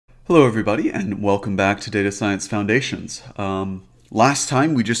Hello everybody and welcome back to Data Science Foundations. Last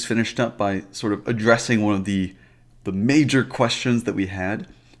time we just finished up by sort of addressing one of the major questions that we had.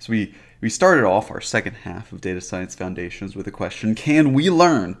 So we started off our second half of Data Science Foundations with a question: can we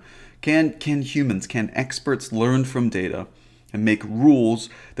learn? Can humans, can experts learn from data and make rules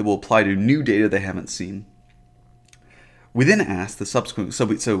that will apply to new data they haven't seen? We then asked the subsequent,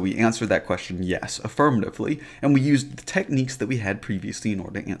 so we answered that question yes, affirmatively, and we used the techniques that we had previously in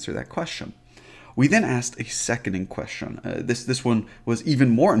order to answer that question. We then asked a seconding question. This one was even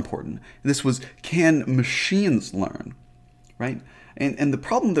more important. This was, can machines learn? Right? And the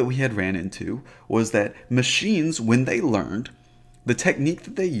problem that we had ran into was that machines, when they learned, the technique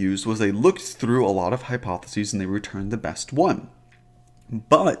that they used was they looked through a lot of hypotheses and they returned the best one.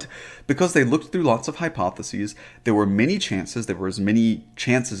 But because they looked through lots of hypotheses, there were many chances, there were as many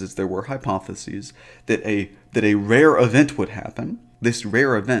chances as there were hypotheses, that a rare event would happen. This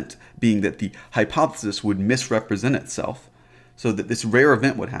rare event being that the hypothesis would misrepresent itself. So that this rare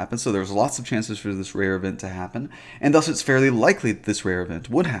event would happen. So there's lots of chances for this rare event to happen. And thus it's fairly likely that this rare event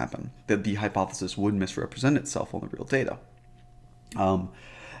would happen, that the hypothesis would misrepresent itself on the real data.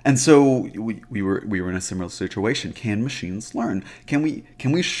 And so we were in a similar situation. Can machines learn? Can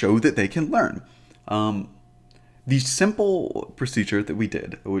we show that they can learn? The simple procedure that we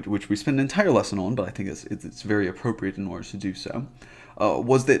did, which we spent an entire lesson on, but I think it's very appropriate in order to do so,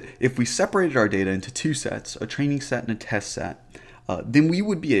 was that if we separated our data into two sets, a training set and a test set, then we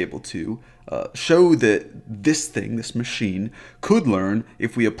would be able to show that this machine, could learn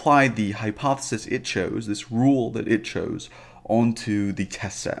if we applied the hypothesis it chose, this rule that it chose, onto the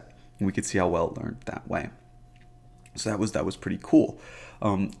test set, and we could see how well it learned that way. So that was pretty cool.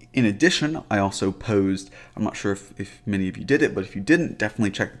 In addition, I also posed, I'm not sure if many of you did it, but if you didn't,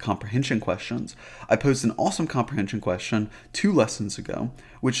 definitely check the comprehension questions. I posed an awesome comprehension question 2 lessons ago,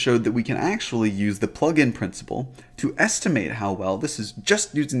 which showed that we can actually use the plug-in principle to estimate how well, this is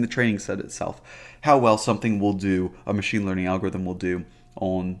just using the training set itself, how well something will do, a machine learning algorithm will do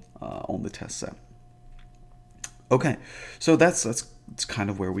on the test set. Okay, so that's kind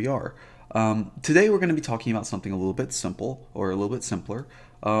of where we are. Today we're going to be talking about something a little bit simple, or a little bit simpler,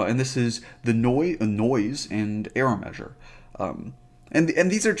 and this is the noise and error measure. And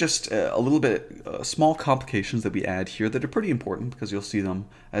these are just a little bit small complications that we add here that are pretty important because you'll see them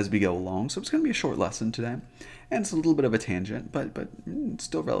as we go along. So it's going to be a short lesson today, and it's a little bit of a tangent, but it's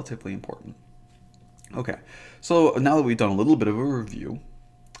still relatively important. Okay, so now that we've done a little bit of a review,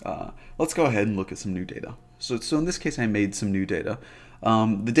 let's go ahead and look at some new data. So in this case, I made some new data.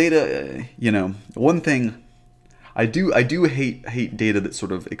 The data, one thing, I do hate data that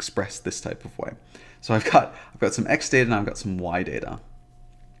sort of express this type of way. So I've got some X data and I've got some Y data.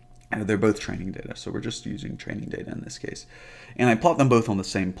 And they're both training data, so we're just using training data in this case. And I plot them both on the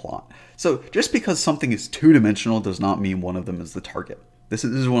same plot. So just because something is two-dimensional does not mean one of them is the target. This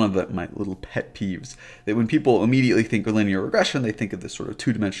is one of my little pet peeves, that when people immediately think of linear regression, they think of this sort of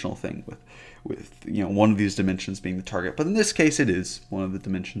two-dimensional thing with one of these dimensions being the target. But in this case, it is one of the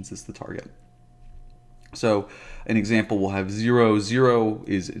dimensions is the target. So an example will have 0, 0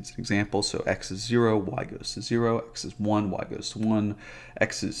 is its example. So x is 0, y goes to 0, x is 1, y goes to 1,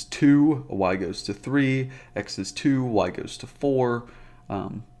 x is 2, y goes to 3, x is 2, y goes to 4.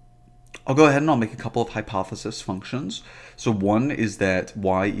 I'll go ahead and I'll make a couple of hypothesis functions. So 1 is that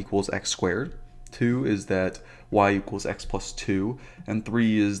y equals x squared, 2 is that y equals x plus 2, and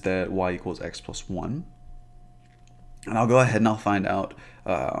 3 is that y equals x plus 1. And I'll go ahead and I'll find out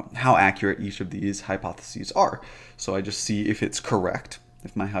how accurate each of these hypotheses are. So I just see if it's correct.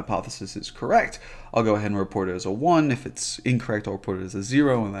 If my hypothesis is correct, I'll go ahead and report it as a 1. If it's incorrect, I'll report it as a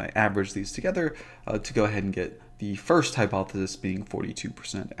 0, and I average these together to go ahead and get the first hypothesis being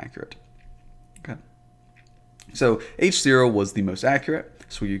 42% accurate. Okay. So H0 was the most accurate,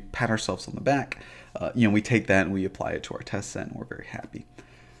 so we pat ourselves on the back. We take that and we apply it to our test set, and we're very happy.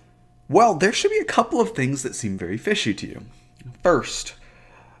 Well, there should be a couple of things that seem very fishy to you. First,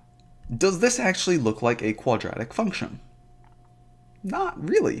 does this actually look like a quadratic function? Not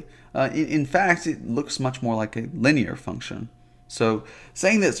really. In fact, it looks much more like a linear function. So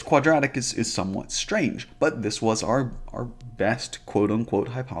saying that it's quadratic is somewhat strange, but this was our best quote-unquote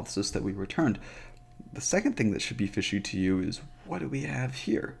hypothesis that we returned. The second thing that should be fishy to you is, what do we have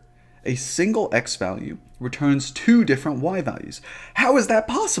here? A single x value returns 2 different y values. How is that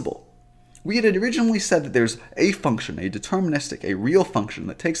possible? We had originally said that there's a function, a deterministic, a real function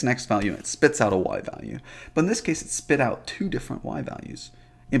that takes an x value and it spits out a y value. But in this case, it spit out 2 different y values.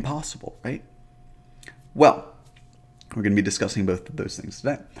 Impossible, right? Well, we're going to be discussing both of those things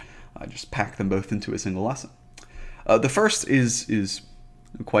today. I just packed them both into a single lesson. The first is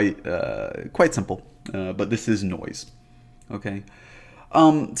quite simple, but this is noise. Okay.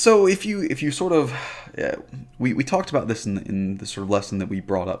 So if you sort of, we talked about this in the sort of lesson that we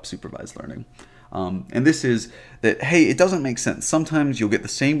brought up, supervised learning. And this is that, hey, it doesn't make sense. Sometimes you'll get the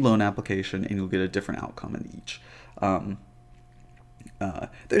same loan application and you'll get a different outcome in each.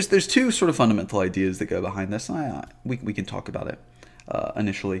 There's two sort of fundamental ideas that go behind this. We can talk about it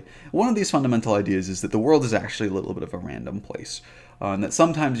initially. One of these fundamental ideas is that the world is actually a little bit of a random place. And that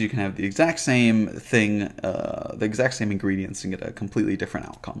sometimes you can have the exact same thing, the exact same ingredients, and get a completely different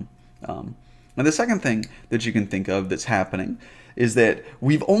outcome. And the second thing that you can think of that's happening is that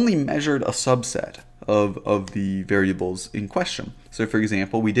we've only measured a subset of the variables in question. So for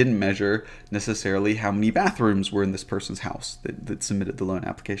example, we didn't measure necessarily how many bathrooms were in this person's house that submitted the loan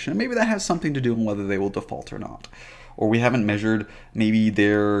application. And maybe that has something to do with whether they will default or not. Or we haven't measured maybe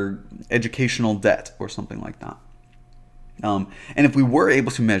their educational debt or something like that. And if we were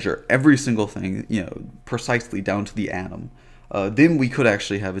able to measure every single thing, precisely down to the atom, then we could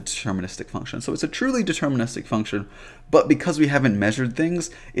actually have a deterministic function. So it's a truly deterministic function, but because we haven't measured things,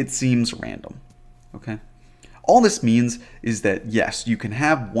 it seems random. Okay. All this means is that yes, you can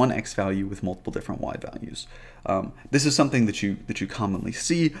have one x value with multiple different y values. This is something that you commonly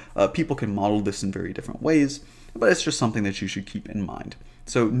see. People can model this in very different ways, but it's just something that you should keep in mind.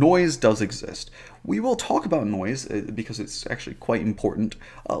 So noise does exist. We will talk about noise because it's actually quite important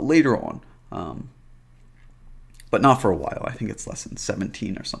later on, but not for a while. I think it's lesson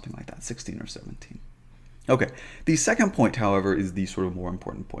 17 or something like that, 16 or 17. Okay, the second point, however, is the sort of more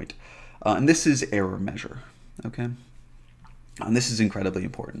important point, and this is error measure. Okay, and this is incredibly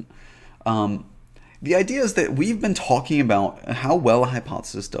important. The idea is that we've been talking about how well a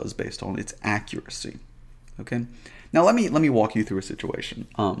hypothesis does based on its accuracy. Okay, now let me walk you through a situation.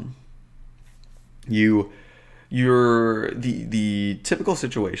 The typical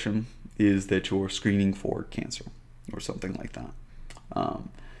situation is that you're screening for cancer or something like that,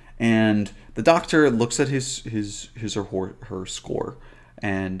 and the doctor looks at his or her score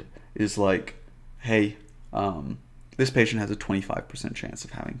and is like, hey, this patient has a 25% chance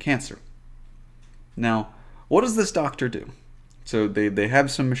of having cancer. Now, what does this doctor do? So they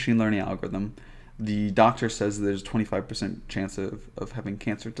have some machine learning algorithm. The doctor says there's a 25% chance of having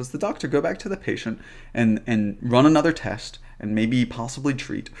cancer. Does the doctor go back to the patient and run another test and maybe possibly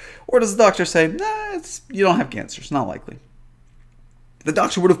treat? Or does the doctor say, nah, you don't have cancer, it's not likely? The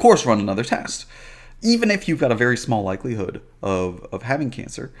doctor would, of course, run another test. Even if you've got a very small likelihood of having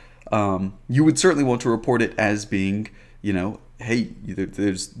cancer, you would certainly want to report it as being, hey,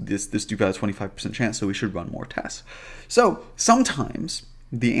 there's this dude got a 25% chance, so we should run more tests. So sometimes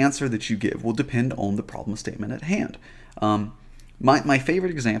the answer that you give will depend on the problem statement at hand. My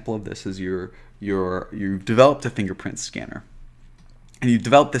favorite example of this is you've developed a fingerprint scanner. And you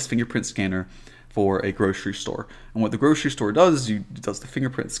developed this fingerprint scanner for a grocery store. And what the grocery store does is does the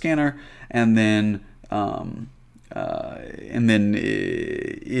fingerprint scanner, and then if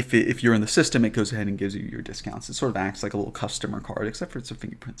you're in the system, it goes ahead and gives you your discounts. It sort of acts like a little customer card, except for it's a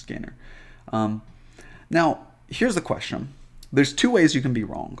fingerprint scanner. Now, here's the question. There's two ways you can be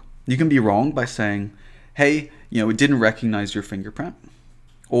wrong. You can be wrong by saying, hey, it didn't recognize your fingerprint,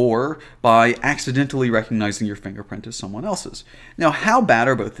 or by accidentally recognizing your fingerprint as someone else's. Now, how bad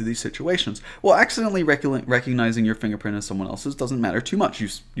are both of these situations? Well, accidentally recognizing your fingerprint as someone else's doesn't matter too much. You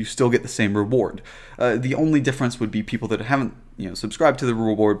still get the same reward. The only difference would be people that haven't subscribed to the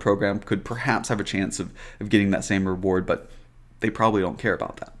reward program could perhaps have a chance of getting that same reward, but they probably don't care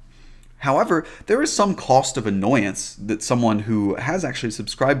about that. However, there is some cost of annoyance that someone who has actually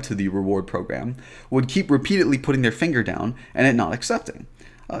subscribed to the reward program would keep repeatedly putting their finger down and it not accepting.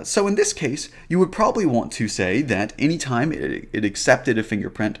 So in this case, you would probably want to say that anytime it accepted a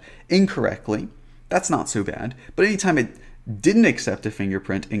fingerprint incorrectly, that's not so bad. But anytime it didn't accept a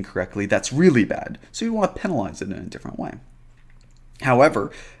fingerprint incorrectly, that's really bad. So you want to penalize it in a different way.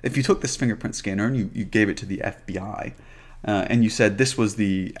 However, if you took this fingerprint scanner and you gave it to the FBI, and you said this was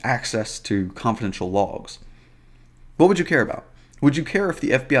the access to confidential logs, what would you care about? Would you care if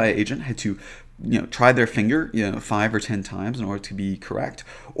the FBI agent had to try their finger 5 or 10 times in order to be correct?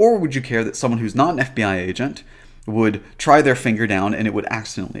 Or would you care that someone who's not an FBI agent would try their finger down and it would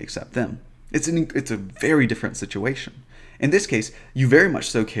accidentally accept them? It's a very different situation. In this case, you very much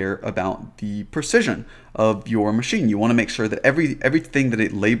so care about the precision of your machine. You want to make sure that everything that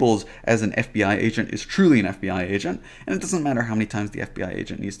it labels as an FBI agent is truly an FBI agent, and it doesn't matter how many times the FBI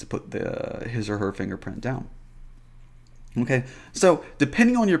agent needs to put his or her fingerprint down. Okay, so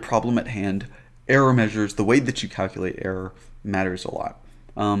depending on your problem at hand, error measures, the way that you calculate error matters a lot.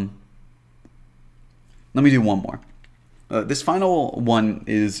 Let me do one more. this final one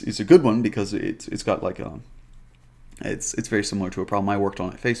is a good one because it's got like a it's very similar to a problem I worked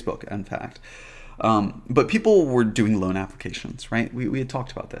on at Facebook, in fact. But people were doing loan applications, right? We had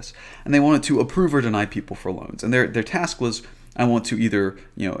talked about this, and they wanted to approve or deny people for loans, and their task was, I want to either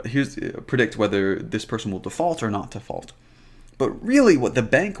predict whether this person will default or not default. But really, what the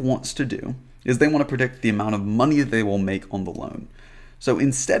bank wants to do is they want to predict the amount of money they will make on the loan. So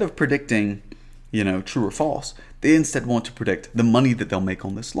instead of predicting, true or false, they instead want to predict the money that they'll make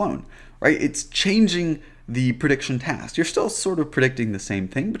on this loan, right? It's changing the prediction task. You're still sort of predicting the same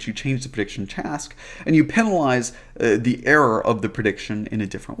thing, but you change the prediction task and you penalize the error of the prediction in a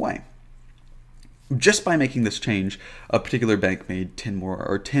different way. Just by making this change, a particular bank made 10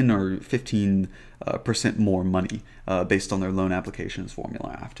 or 15% more money based on their loan applications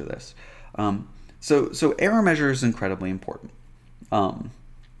formula after this. So error measure is incredibly important.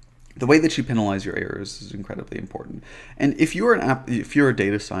 The way that you penalize your errors is incredibly important. And if you're a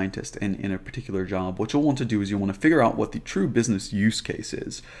data scientist in a particular job, what you'll want to do is you want to figure out what the true business use case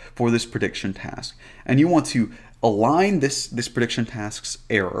is for this prediction task. And you want to align this prediction task's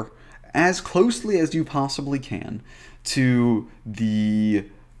error as closely as you possibly can to the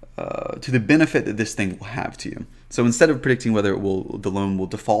benefit that this thing will have to you. So instead of predicting whether the loan will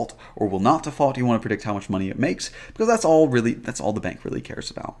default or will not default, you want to predict how much money it makes, because that's all the bank really cares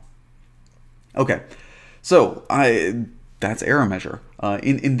about. Okay, so that's error measure.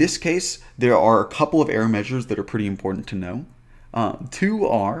 In this case, there are a couple of error measures that are pretty important to know. Two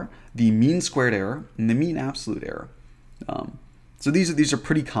are the mean squared error and the mean absolute error. So these are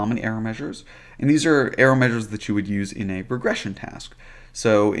pretty common error measures, and these are error measures that you would use in a regression task.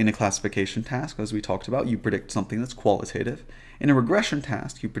 So in a classification task, as we talked about, you predict something that's qualitative. In a regression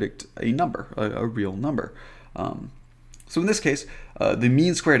task, you predict a number, a real number. So in this case, the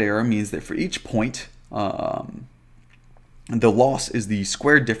mean squared error means that for each point, the loss is the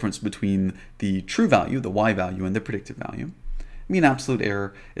squared difference between the true value, the y value, and the predicted value. Mean absolute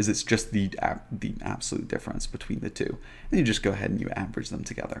error is it's just the absolute difference between the two. And you just go ahead and you average them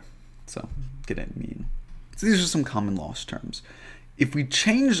together. So get a mean. So these are some common loss terms. If we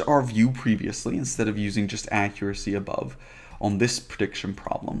changed our view previously, instead of using just accuracy above on this prediction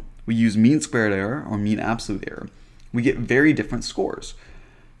problem, we use mean squared error or mean absolute error, we get very different scores.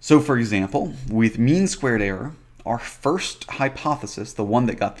 So for example, with mean squared error, our first hypothesis, the one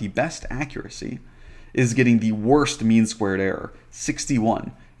that got the best accuracy, is getting the worst mean squared error,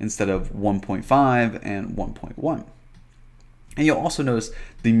 61, instead of 1.5 and 1.1. And you'll also notice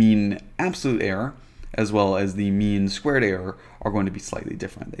the mean absolute error as well as the mean squared error are going to be slightly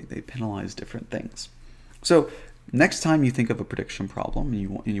different. They penalize different things. So next time you think of a prediction problem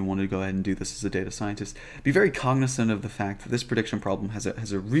and you want to go ahead and do this as a data scientist, be very cognizant of the fact that this prediction problem has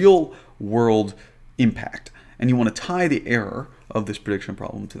a real world impact, and you want to tie the error of this prediction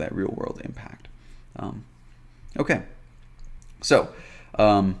problem to that real world impact. Okay, so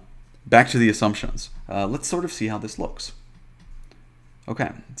back to the assumptions. Let's sort of see how this looks.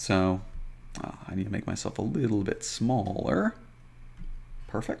 Okay, so I need to make myself a little bit smaller.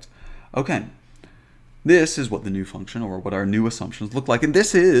 Perfect. Okay, this is what the new function, or what our new assumptions look like, and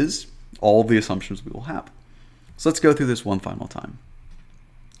this is all the assumptions we will have. So let's go through this one final time.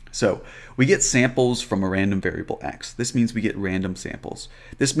 So we get samples from a random variable x. This means we get random samples.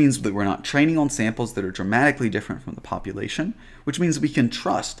 This means that we're not training on samples that are dramatically different from the population, which means we can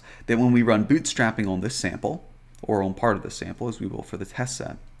trust that when we run bootstrapping on this sample, or on part of the sample, as we will for the test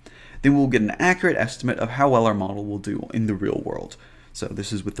set, then we'll get an accurate estimate of how well our model will do in the real world. So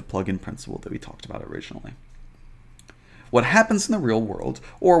this is with the plug-in principle that we talked about originally. What happens in the real world,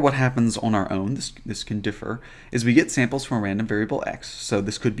 or what happens on our own, this can differ, is we get samples from a random variable x. So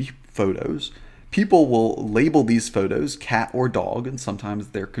this could be photos. People will label these photos cat or dog, and sometimes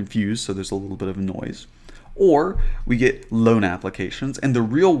they're confused, so there's a little bit of noise. Or we get loan applications, and the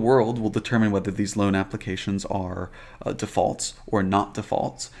real world will determine whether these loan applications are defaults or not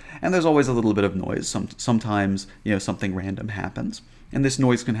defaults. And there's always a little bit of noise. Sometimes something random happens. And this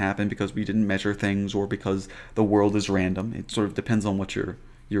noise can happen because we didn't measure things, or because the world is random. It sort of depends on what your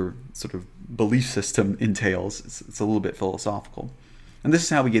sort of belief system entails. It's a little bit philosophical. And this is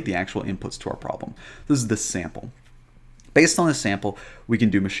how we get the actual inputs to our problem. This is the sample. Based on this sample, we can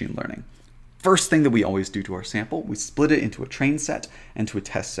do machine learning. First thing that we always do to our sample, we split it into a train set and to a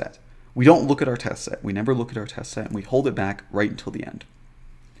test set. We don't look at our test set. We never look at our test set, and we hold it back right until the end.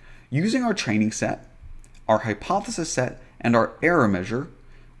 Using our training set, our hypothesis set, and our error measure,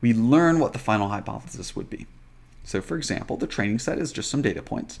 we learn what the final hypothesis would be. So for example, the training set is just some data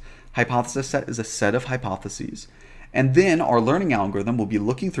points. Hypothesis set is a set of hypotheses. And then our learning algorithm will be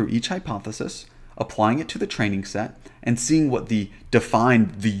looking through each hypothesis, applying it to the training set, and seeing what the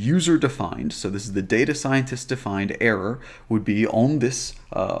user defined, so this is the data scientist defined error, would be on this,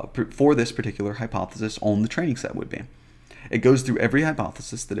 for this particular hypothesis on the training set would be. It goes through every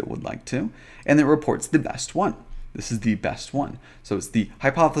hypothesis that it would like to, and it reports the best one. This is the best one. So it's the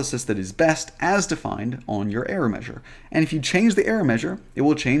hypothesis that is best as defined on your error measure. And if you change the error measure, it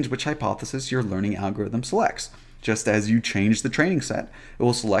will change which hypothesis your learning algorithm selects. Just as you change the training set, it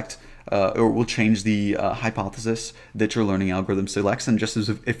will select or will change the hypothesis that your learning algorithm selects, and just as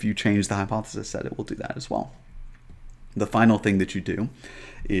if you change the hypothesis set, it will do that as well. The final thing that you do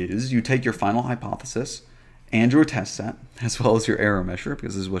is you take your final hypothesis and your test set, as well as your error measure,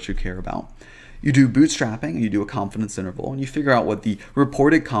 because this is what you care about. You do bootstrapping, and you do a confidence interval, and you figure out what the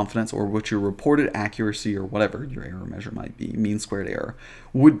reported confidence or what your reported accuracy or whatever your error measure might be, mean squared error,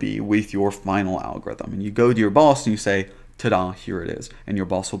 would be with your final algorithm. And you go to your boss and you say, ta-da, here it is. And your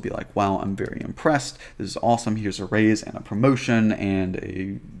boss will be like, wow, I'm very impressed. This is awesome. Here's a raise and a promotion and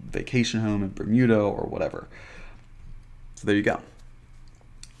a vacation home in Bermuda or whatever. So there you go.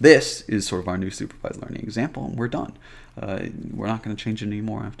 This is sort of our new supervised learning example, and we're done. We're not going to change it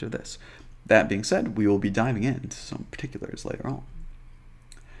anymore after this. That being said, we will be diving into some particulars later on.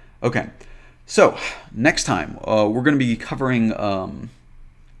 Okay, so next time we're going to be covering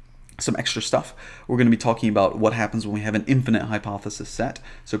some extra stuff. We're going to be talking about what happens when we have an infinite hypothesis set.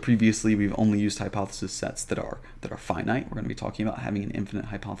 So previously we've only used hypothesis sets that are finite. We're going to be talking about having an infinite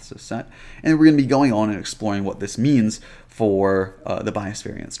hypothesis set, and we're going to be going on and exploring what this means for the bias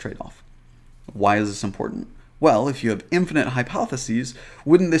variance trade-off. Why is this important? Well, if you have infinite hypotheses,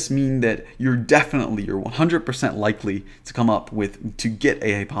 wouldn't this mean that you're 100% likely to come up to get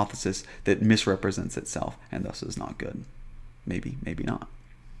a hypothesis that misrepresents itself and thus is not good? Maybe, maybe not.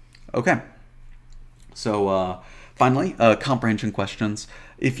 Okay, so finally, comprehension questions.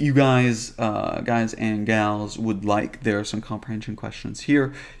 If you guys and gals would like, there are some comprehension questions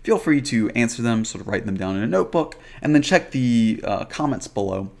here. Feel free to answer them, sort of write them down in a notebook, and then check the comments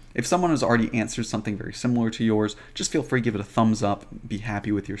below. If someone has already answered something very similar to yours, just feel free to give it a thumbs up, be happy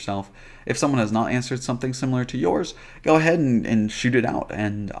with yourself. If someone has not answered something similar to yours, go ahead and shoot it out,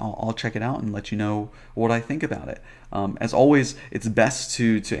 and I'll check it out and let you know what I think about it. As always, it's best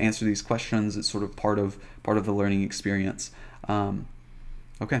to answer these questions. It's sort of part of the learning experience.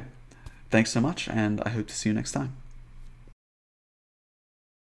 Okay, thanks so much, and I hope to see you next time.